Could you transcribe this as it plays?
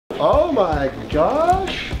Oh my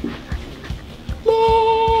gosh!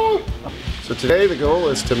 Oh. So today the goal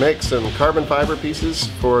is to make some carbon fiber pieces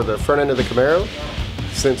for the front end of the Camaro,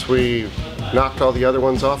 since we knocked all the other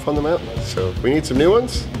ones off on the mountain. So we need some new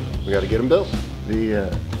ones. We got to get them built.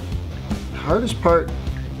 The hardest part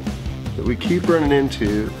that we keep running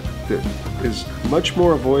into that is much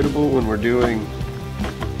more avoidable when we're doing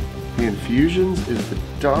the infusions is the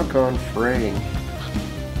doggone fraying.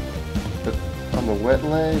 But on the wet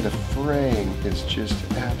lay, the fraying is just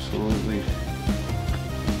absolutely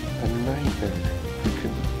a nightmare. It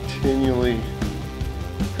continually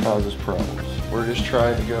causes problems. We're just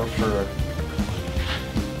trying to go for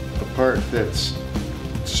a part that's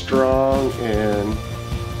strong and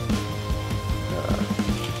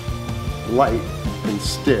light and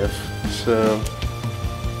stiff, so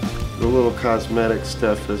the little cosmetic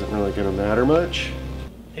stuff isn't really going to matter much.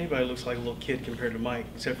 Anybody looks like a little kid compared to Mike,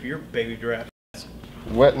 except for your baby giraffe.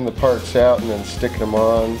 Wetting the parts out and then sticking them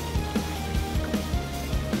on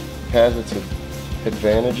has its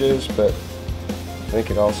advantages, but I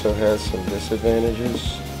think it also has some disadvantages.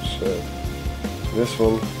 So this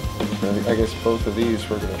one, I guess both of these,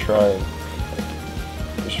 we're going to try and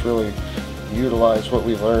just really utilize what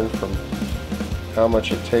we learned from how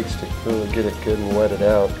much it takes to really get it good and wet it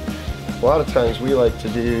out. A lot of times we like to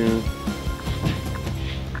do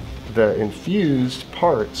the infused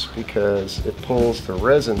parts because it pulls the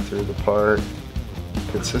resin through the part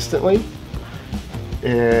consistently,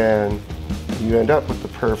 and you end up with the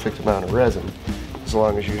perfect amount of resin as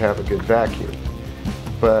long as you have a good vacuum.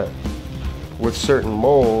 But with certain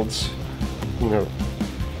molds, you know,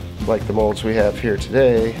 like the molds we have here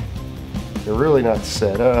today, they're really not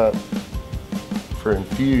set up for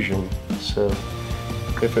infusion. So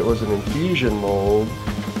if it was an infusion mold,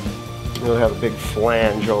 it would have a big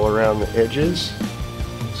flange all around the edges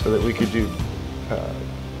so that we could do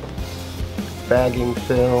bagging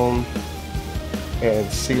film and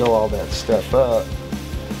seal all that stuff up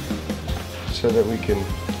so that we can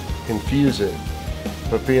infuse it.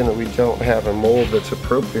 But being that we don't have a mold that's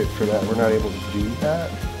appropriate for that, we're not able to do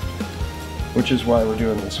that, which is why we're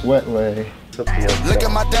doing this wet lay. Something like that. Look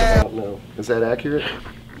at my dad. I don't know. Is that accurate?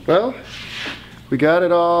 Well, we got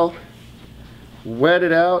it all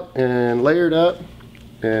wetted out and layered up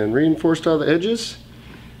and reinforced all the edges.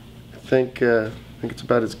 I think it's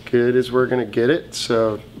about as good as we're gonna get it.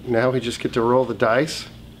 So now we just get to roll the dice,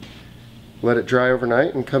 let it dry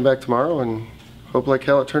overnight, and come back tomorrow and hope like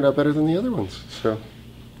hell it turned out better than the other ones. So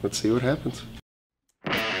let's see what happens.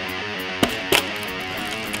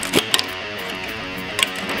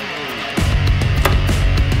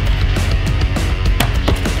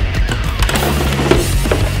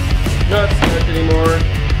 Not stuck anymore.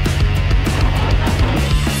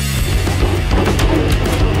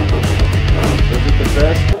 Is it the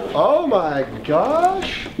best? Oh my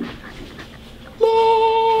gosh!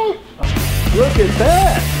 Oh, look at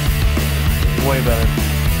that! Way better.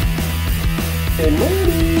 And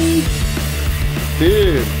Manny!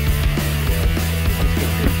 Dude,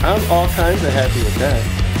 I'm all kinds of happy with that.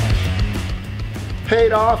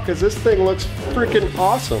 Paid off because this thing looks freaking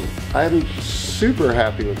awesome. I'm super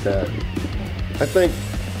happy with that. I think.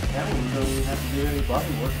 That one doesn't even have to do any body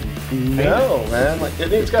work. No, man. Like,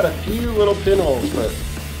 it's got a few little pinholes, but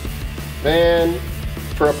man,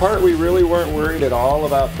 for a part we really weren't worried at all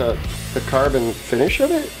about the carbon finish of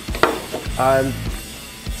it. I'm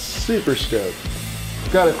super stoked.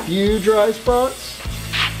 Got a few dry spots,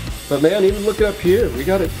 but man, even looking up here, we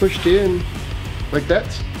got it pushed in. Like,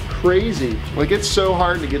 that's crazy. Like, it's so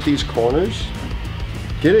hard to get these corners.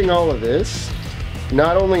 Getting all of this,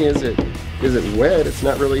 not only is it wet, it's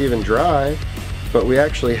not really even dry, but we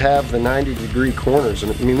actually have the 90-degree corners.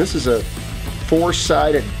 And I mean, this is a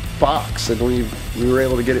 4-sided box, and we were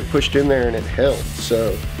able to get it pushed in there and it held.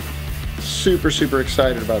 So super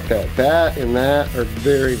excited about that. That and that are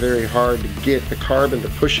very, very hard to get the carbon to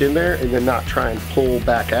push in there and then not try and pull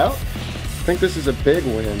back out. I think this is a big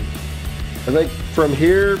win. I think from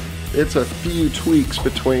here, it's a few tweaks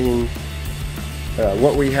between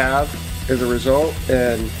what we have as a result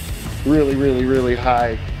and really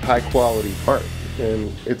high quality part.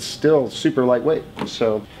 And it's still super lightweight.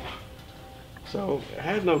 So I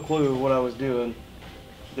had no clue what I was doing.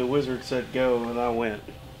 The wizard said go, and I went.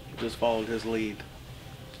 Just followed his lead.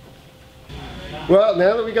 Well,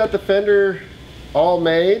 now that we got the fender all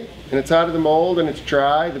made and it's out of the mold and it's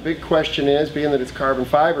dry, the big question is, being that it's carbon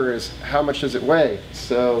fiber, is how much does it weigh?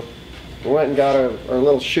 So we went and got our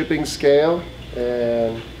little shipping scale,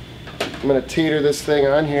 and I'm going to teeter this thing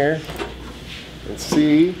on here and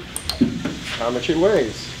see how much it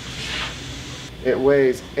weighs. It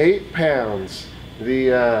weighs 8 pounds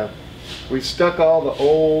We stuck all the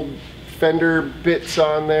old fender bits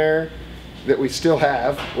on there that we still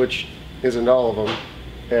have, which isn't all of them,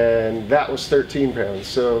 and that was 13 pounds.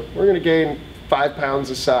 So we're going to gain 5 pounds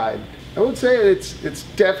a side. I would say it's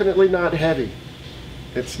definitely not heavy.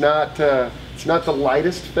 It's not the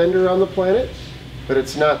lightest fender on the planet, but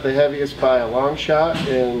it's not the heaviest by a long shot.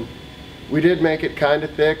 And we did make it kind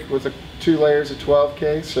of thick with 2 layers of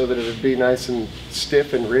 12K so that it would be nice and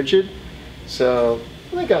stiff and rigid. So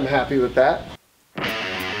I think I'm happy with that.